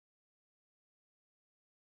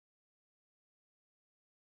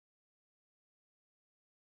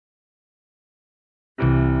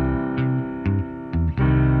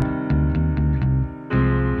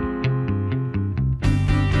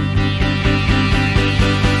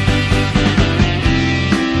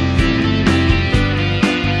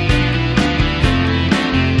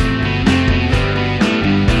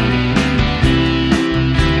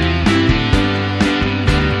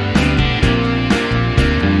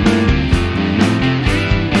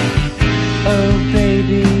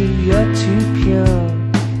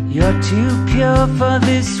too pure for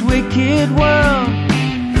this wicked world.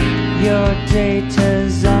 Your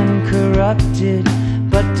data's uncorrupted,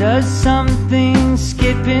 but does something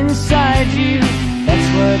skip inside you? That's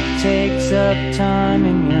what takes up time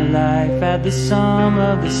in your life. Add the sum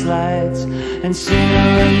of the slides, and sooner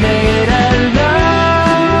or later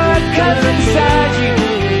love comes inside you,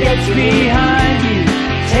 gets behind you,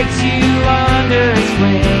 takes you under its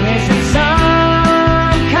wing. Is it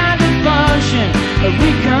some kind of function, a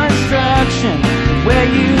reconstruction of where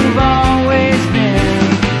you've always been?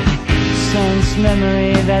 Sense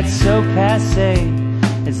memory that's so passé,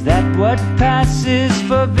 is that what passes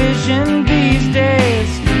for vision these days?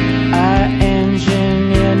 I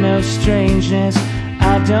engineer no strangeness,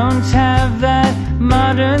 I don't have that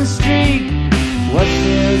modern streak. What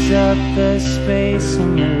fills up the space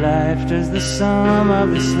in your life? Does the sum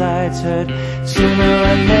of the slides hurt? Sooner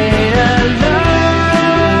or later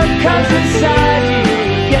love comes inside you,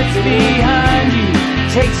 gets behind you,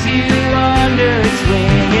 takes you under its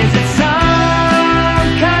wing. Is it some